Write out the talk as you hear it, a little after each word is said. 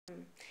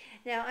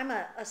Now, I'm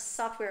a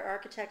software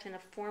architect in a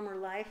former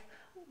life.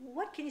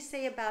 What can you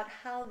say about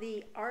how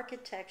the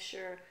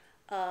architecture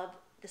of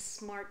the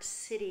smart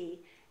city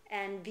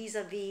and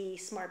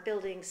vis-a-vis smart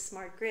buildings,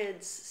 smart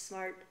grids,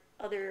 smart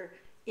other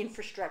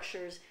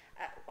infrastructures,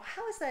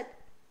 how is that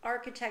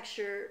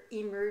architecture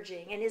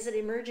emerging? And is it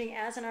emerging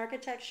as an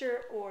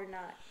architecture or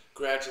not?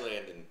 Gradually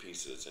and in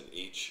pieces in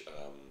each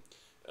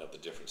of the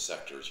different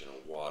sectors,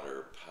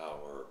 water,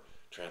 power,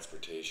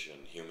 transportation,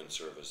 human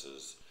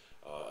services,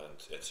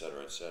 et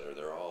cetera, et cetera.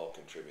 They're all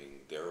contributing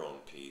their own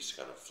piece,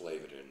 kind of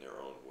flavored in their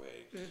own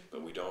way.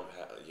 But we don't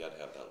yet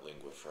have that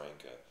lingua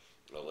franca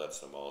that lets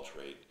them all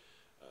trade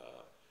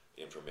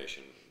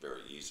information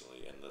very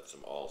easily and lets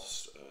them all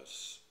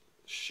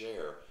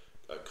share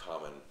a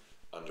common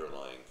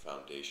underlying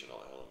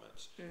foundational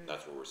elements.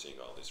 That's where we're seeing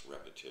all this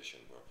repetition.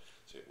 Where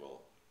say,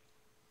 well,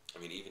 I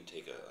mean, even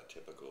take a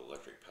typical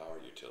electric power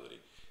utility.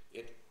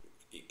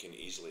 It can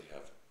easily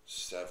have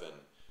seven,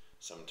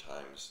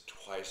 sometimes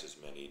twice as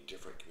many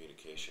different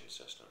communication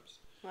systems.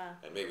 Wow.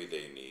 And maybe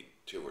they need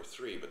two or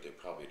three, but they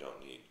probably don't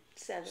need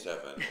Seven.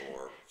 seven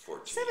or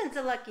 14. Seven's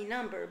a lucky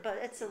number, but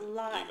it's a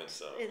lot Even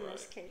so, in right.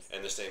 this case.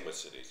 And the same with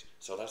cities.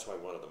 So that's why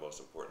one of the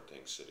most important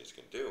things cities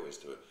can do is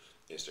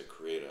to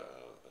create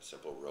a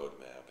simple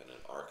roadmap and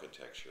an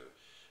architecture,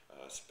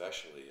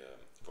 especially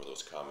for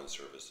those common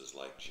services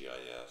like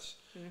GIS,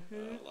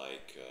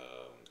 like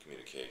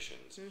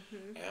communications,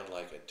 and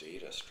like a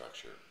data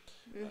structure,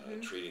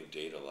 treating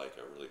data like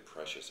a really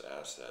precious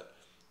asset,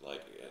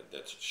 like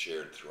that's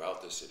shared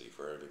throughout the city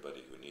for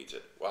everybody who needs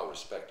it, while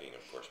respecting,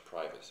 of course,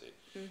 privacy,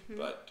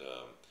 but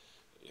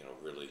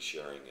really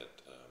sharing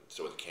it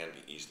so it can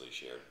be easily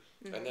shared.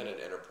 And then an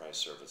enterprise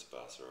service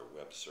bus or a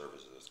web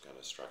services kind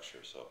of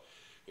structure, so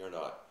you're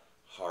not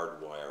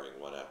hardwiring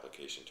one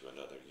application to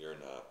another. You're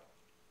not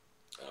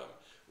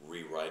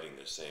rewriting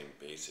the same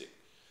basic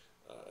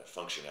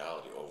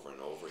functionality over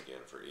and over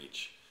again for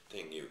each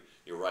thing.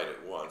 You write it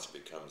once, it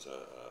becomes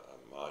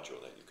a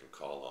module that you can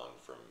call on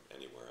from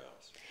anywhere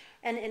else.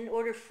 And in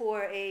order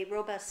for a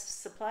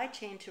robust supply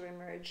chain to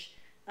emerge,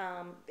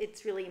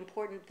 it's really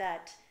important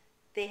that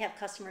they have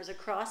customers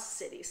across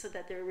cities so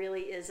that there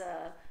really is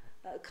a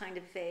kind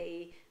of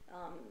a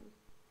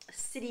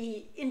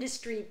city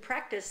industry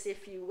practice,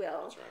 if you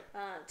will,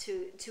 That's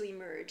right. to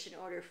emerge. In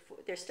order for,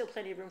 there's still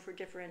plenty of room for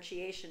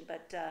differentiation,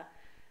 but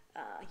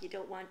you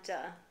don't want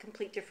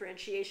complete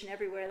differentiation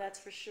everywhere, that's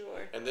for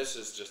sure. And this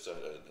is just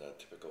a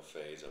typical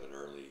phase of an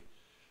early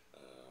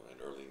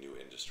new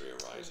industry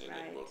arising,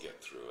 Right. and we'll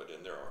get through it.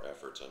 And there are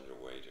efforts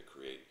underway to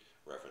create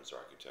reference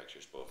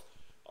architectures, both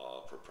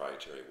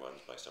proprietary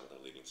ones by some of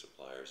the leading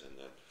suppliers, and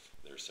then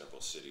there are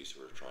several cities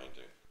who are trying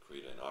to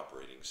create an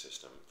operating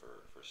system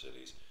for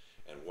cities.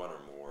 And one or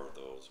more of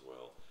those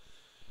will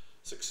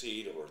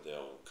succeed, or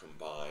they'll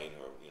combine,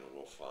 or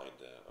we'll find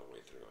a way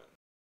through it.